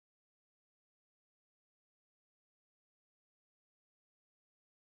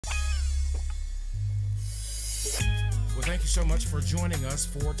Thank you so much for joining us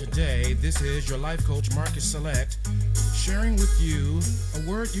for today. This is your life coach, Marcus Salette, sharing with you a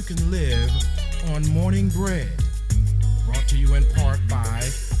word you can live on Morning Bread. Brought to you in part by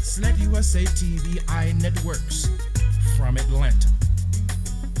Salette USA TV Networks from Atlanta.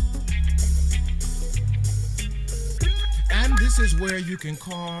 And this is where you can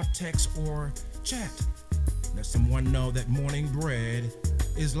call, text, or chat. Let someone know that Morning Bread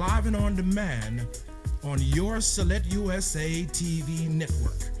is live and on demand on your Salette USA TV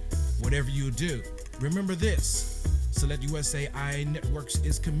network. Whatever you do, remember this: Salette USA Networks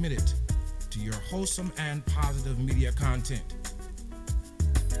is committed to your wholesome and positive media content.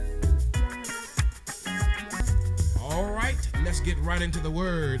 All right, let's get right into the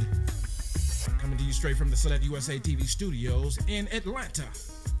word. Coming to you straight from the Salette USA TV studios in Atlanta.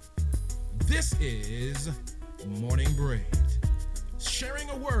 This is Morning Bread, sharing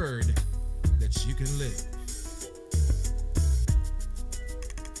a word that you can live.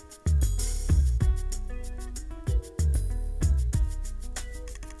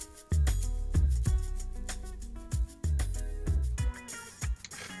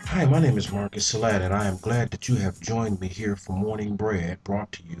 Hi, my name is Marcus Salette, and I am glad that you have joined me here for Morning Bread,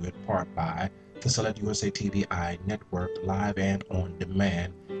 brought to you in part by the Salette USA TV Network, live and on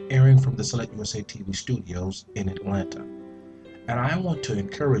demand, airing from the Salette USA TV studios in Atlanta. And I want to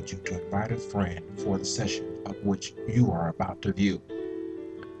encourage you to invite a friend for the session of which you are about to view.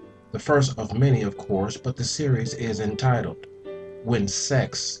 The first of many, of course, but the series is entitled, When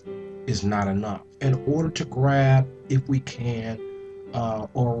Sex is Not Enough. In order to grab, if we can,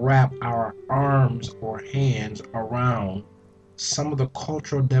 or wrap our arms or hands around some of the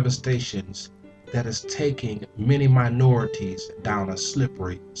cultural devastations that is taking many minorities down a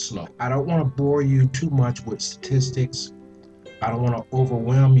slippery slope. I don't want to bore you too much with statistics. I don't want to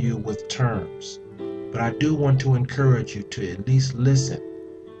overwhelm you with terms, but I do want to encourage you to at least listen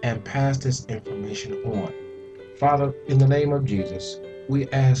and pass this information on. Father, in the name of Jesus, we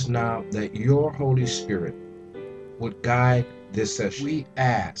ask now that your Holy Spirit would guide this session. We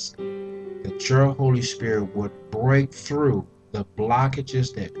ask that your Holy Spirit would break through the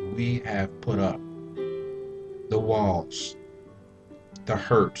blockages that we have put up, the walls, the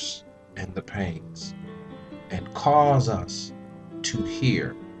hurts, and the pains, and cause us to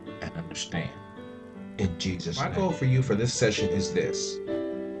hear and understand. In Jesus' name. My goal for you for this session is this: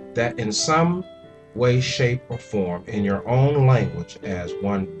 that in some way, shape, or form, in your own language, as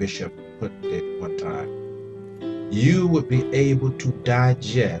one bishop put it one time, you would be able to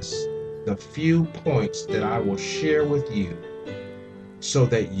digest the few points that I will share with you so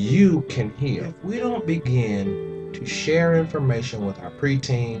that you can heal. If we don't begin to share information with our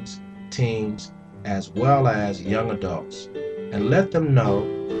preteens, teens, as well as young adults, and let them know,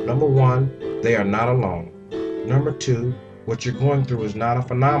 number one, they are not alone. Number two, what you're going through is not a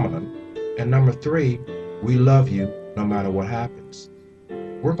phenomenon. And number three, we love you no matter what happens.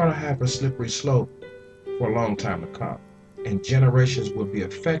 We're going to have a slippery slope for a long time to come. And generations will be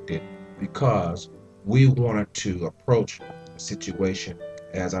affected because we wanted to approach a situation,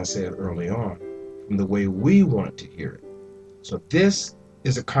 as I said early on, from the way we wanted to hear it. So this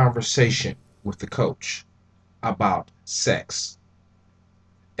is a conversation with the coach about sex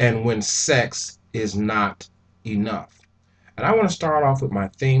and when sex is not enough. And I want to start off with my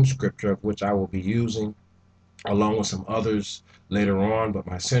theme scripture, which I will be using along with some others later on, but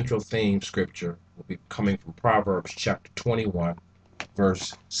my central theme scripture will be coming from Proverbs chapter 21,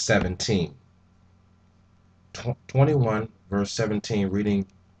 verse 17. 21, verse 17, reading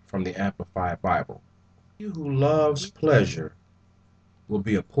from the Amplified Bible. He who loves pleasure will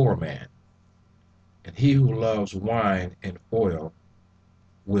be a poor man, and he who loves wine and oil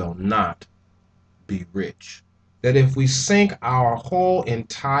will not be rich. That if we sink our whole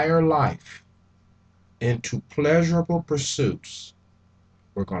entire life into pleasurable pursuits,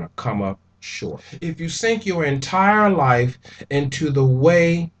 we're going to come up short. If you sink your entire life into the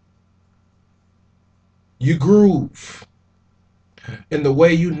way you groove, in the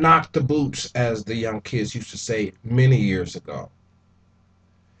way you knock the boots, as the young kids used to say many years ago,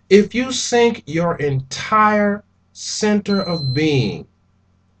 if you sink your entire center of being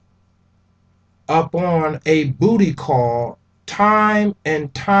upon a booty call time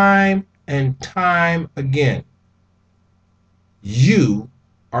and time and time again, you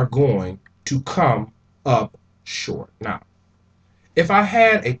are going to come up short. Now, if I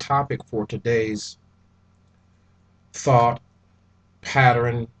had a topic for today's thought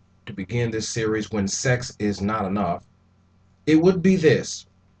pattern to begin this series, when sex is not enough, it would be this: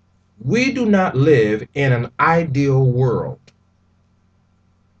 we do not live in an ideal world.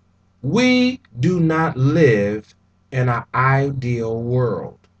 We do not live in an ideal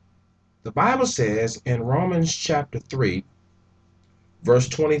world. The Bible says in Romans chapter 3, verse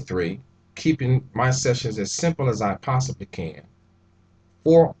 23, keeping my sessions as simple as I possibly can,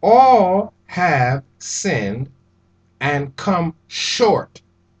 for all have sinned and come short.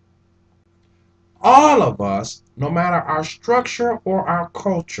 All of us, no matter our structure or our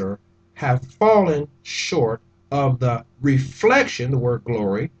culture, have fallen short of the reflection, the word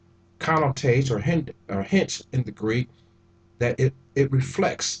glory, connotates or hints in the Greek that it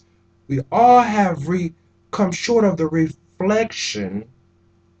reflects. We all have come short of the reflection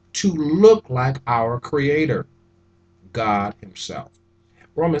to look like our Creator, God Himself.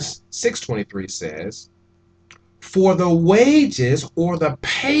 Romans 6:23 says, for the wages or the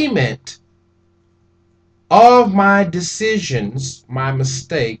payment of my decisions, my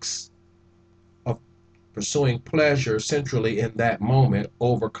mistakes of pursuing pleasure centrally in that moment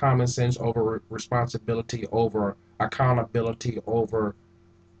over common sense, over responsibility, over accountability, over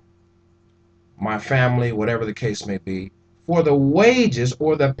my family, whatever the case may be, for the wages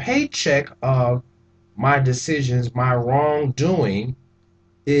or the paycheck of my decisions, my wrongdoing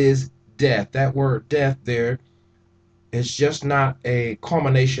is death. That word death there, it's just not a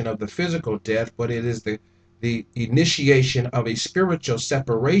culmination of the physical death, but it is the initiation of a spiritual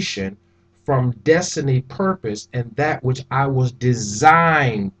separation from destiny, purpose, and that which I was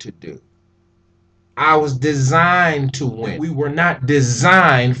designed to do. I was designed to win. We were not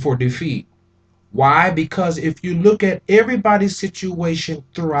designed for defeat. Why? Because if you look at everybody's situation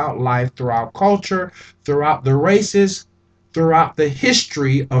throughout life, throughout culture, throughout the races, throughout the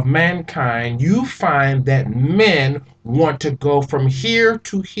history of mankind, you find that men want to go from here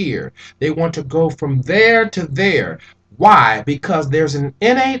to here. They want to go from there to there. Why? Because there's an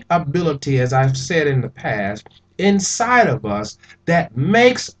innate ability, as I've said in the past, inside of us that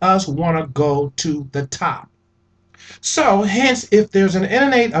makes us want to go to the top. So, hence, if there's an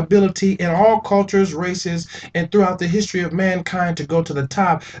innate ability in all cultures, races, and throughout the history of mankind to go to the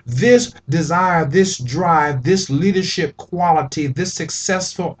top, this desire, this drive, this leadership quality, this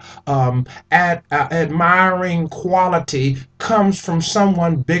successful, admiring quality comes from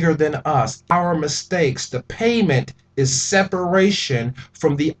someone bigger than us. Our mistakes, the payment is separation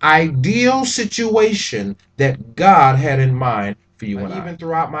from the ideal situation that God had in mind for you and I. Even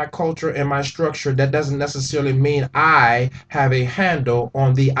throughout my culture and my structure, that doesn't necessarily mean I have a handle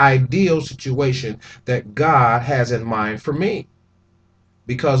on the ideal situation that God has in mind for me.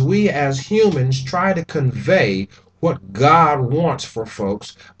 Because we as humans try to convey what God wants for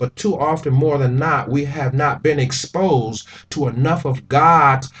folks, but too often, more than not, we have not been exposed to enough of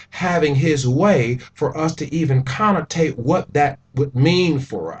God having His way for us to even connotate what that would mean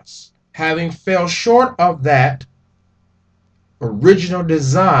for us. Having fell short of that original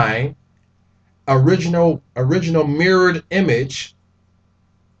design, original mirrored image,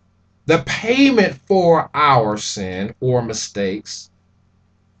 the payment for our sin or mistakes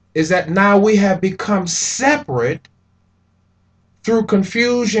is that now we have become separate through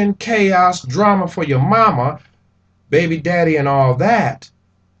confusion, chaos, drama for your mama, baby daddy, and all that.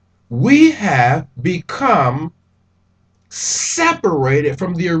 We have become separated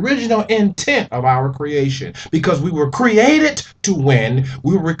from the original intent of our creation, because we were created to win,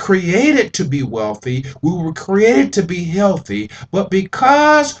 we were created to be wealthy, we were created to be healthy, but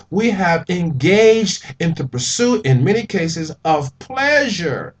because we have engaged in the pursuit, in many cases, of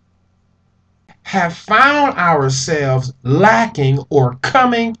pleasure, have found ourselves lacking or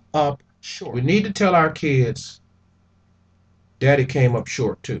coming up short. We need to tell our kids, daddy came up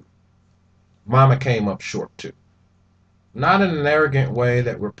short too, mama came up short too. Not in an arrogant way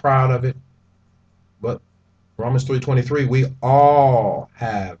that we're proud of it, but Romans 3:23, we all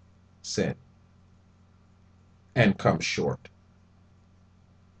have sinned and come short.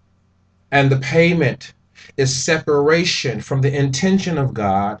 And the payment is separation from the intention of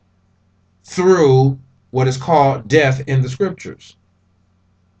God through what is called death in the scriptures.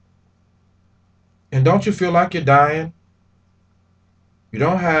 And don't you feel like you're dying? You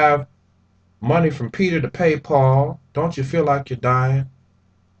don't have money from Peter to pay Paul. Don't you feel like you're dying?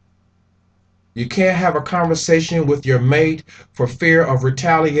 You can't have a conversation with your mate for fear of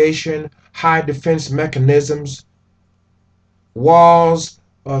retaliation, high defense mechanisms, walls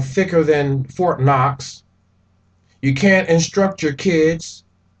thicker than Fort Knox. You can't instruct your kids.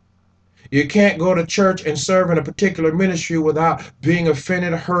 You can't go to church and serve in a particular ministry without being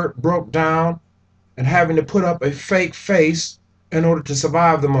offended, hurt, broke down, and having to put up a fake face in order to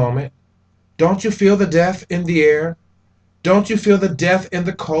survive the moment. Don't you feel the death in the air? Don't you feel the death in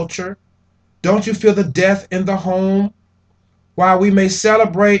the culture? Don't you feel the death in the home? While we may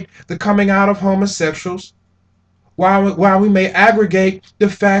celebrate the coming out of homosexuals, while we may aggregate the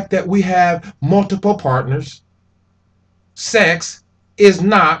fact that we have multiple partners, sex is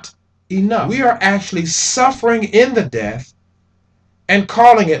not enough. We are actually suffering in the death and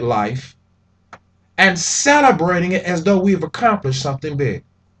calling it life and celebrating it as though we've accomplished something big.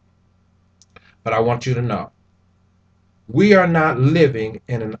 But I want you to know, we are not living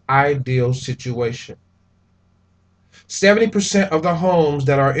in an ideal situation. 70% of the homes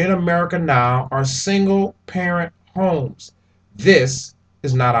that are in America now are single-parent homes. This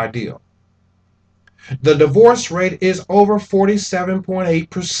is not ideal. The divorce rate is over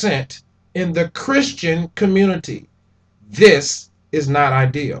 47.8% in the Christian community. This is not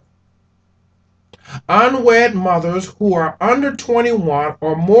ideal. Unwed mothers who are under 21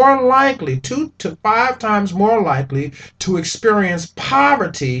 are more likely, 2 to 5 times more likely, to experience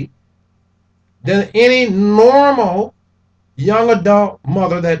poverty than any normal young adult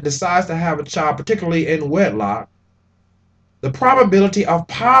mother that decides to have a child, particularly in wedlock. The probability of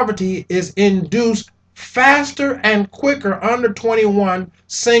poverty is induced faster and quicker under 21,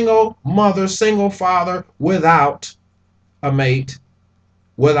 single mother, single father, without a mate,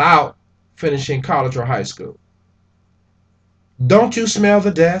 without finishing college or high school. Don't you smell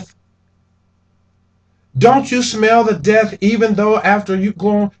the death? Don't you smell the death even though after you've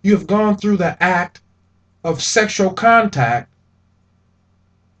gone through the act of sexual contact,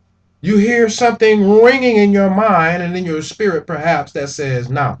 you hear something ringing in your mind and in your spirit perhaps that says,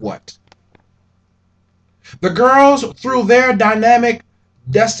 now what? The girls, through their dynamic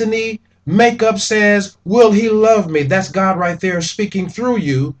destiny makeup, says, will he love me? That's God right there speaking through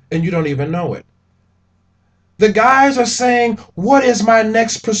you, and you don't even know it. The guys are saying, what is my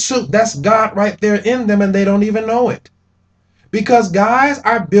next pursuit? That's God right there in them, and they don't even know it. Because guys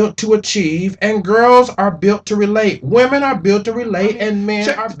are built to achieve, and girls are built to relate. Women are built to relate, and men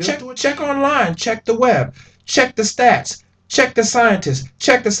are built to achieve. Check online, check the web, check the stats, check the scientists,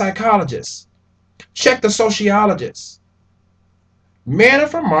 check the psychologists, check the sociologists. Men are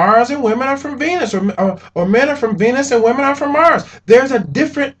from Mars and women are from Venus, or men are from Venus and women are from Mars. There's a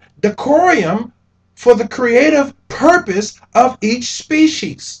different decorum for the creative purpose of each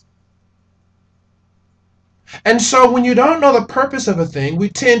species. And so when you don't know the purpose of a thing, we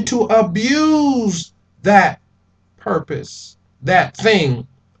tend to abuse that purpose, that thing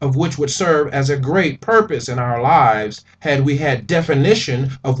of which would serve as a great purpose in our lives had we had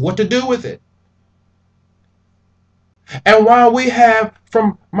definition of what to do with it. And while we have,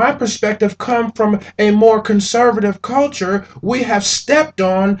 from my perspective, come from a more conservative culture, we have stepped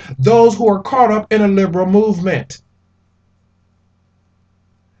on those who are caught up in a liberal movement.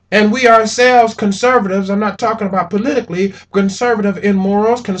 And we ourselves, conservatives, I'm not talking about politically, conservative in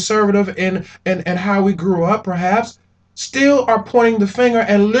morals, conservative in how we grew up perhaps, still are pointing the finger,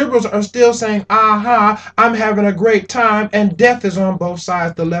 and liberals are still saying, aha, I'm having a great time, and death is on both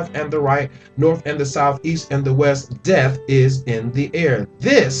sides, the left and the right, north and the south, east and the west. Death is in the air.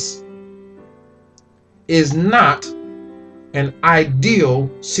 This is not an ideal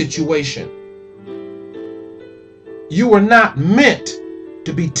situation. You were not meant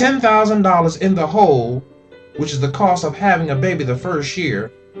to be $10,000 in the hole, which is the cost of having a baby the first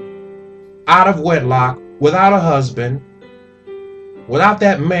year, out of wedlock, without a husband, without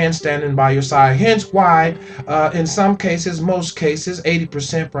that man standing by your side. Hence why, in some cases, most cases,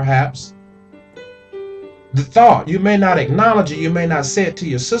 80% perhaps, the thought, you may not acknowledge it, you may not say it to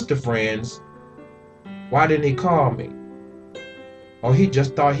your sister friends, why didn't he call me? Or he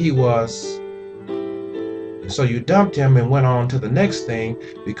just thought he was. So you dumped him and went on to the next thing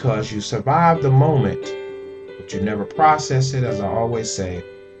because you survived the moment, but you never processed it, as I always say,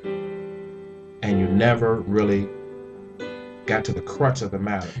 and you never really got to the crux of the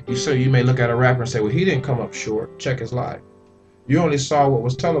matter. You may look at a rapper and say, well, he didn't come up short. Check his life. You only saw what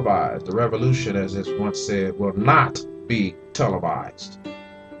was televised. The revolution, as it's once said, will not be televised.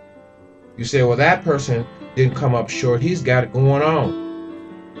 You say, well, that person didn't come up short. He's got it going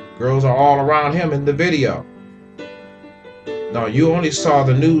on. Girls are all around him in the video. No, you only saw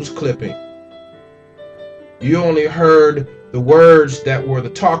the news clipping. You only heard the words that were the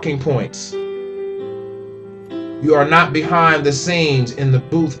talking points. You are not behind the scenes, in the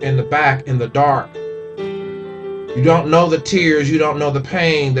booth, in the back, in the dark. You don't know the tears. You don't know the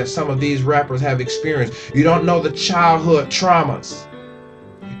pain that some of these rappers have experienced. You don't know the childhood traumas.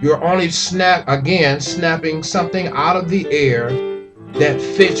 You're only snapping something out of the air that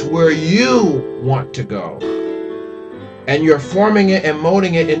fits where you want to go. And you're forming it and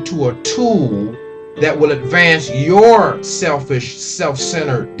molding it into a tool that will advance your selfish,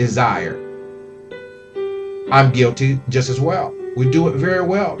 self-centered desire. I'm guilty just as well. We do it very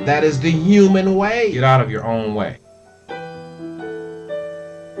well. That is the human way. Get out of your own way.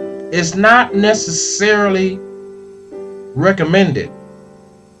 it's not necessarily recommended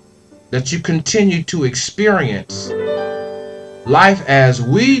that you continue to experience life as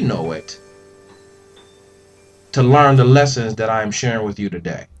we know it to learn the lessons that I am sharing with you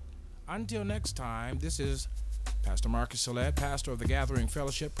today. Until next time, this is Pastor Marcus Salette, pastor of the Gathering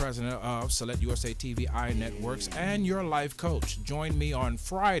Fellowship, president of Salette USA TV Networks, and your life coach. Join me on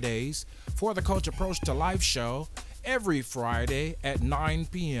Fridays for the Coach Approach to Life show every Friday at 9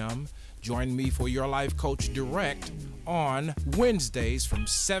 p.m. Join me for your life coach direct on Wednesdays from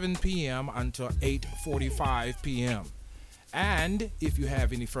 7 p.m. until 8:45 p.m. And if you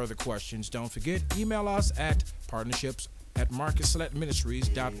have any further questions, don't forget, email us at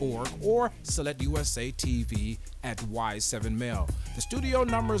partnerships@marcussaletteministries.org or Salette USA TV at Y7Mail. The studio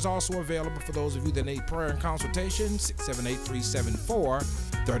number is also available for those of you that need prayer and consultation,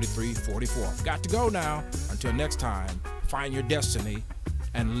 678-374-3344. Got to go now. Until next time, find your destiny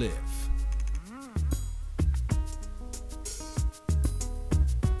and live.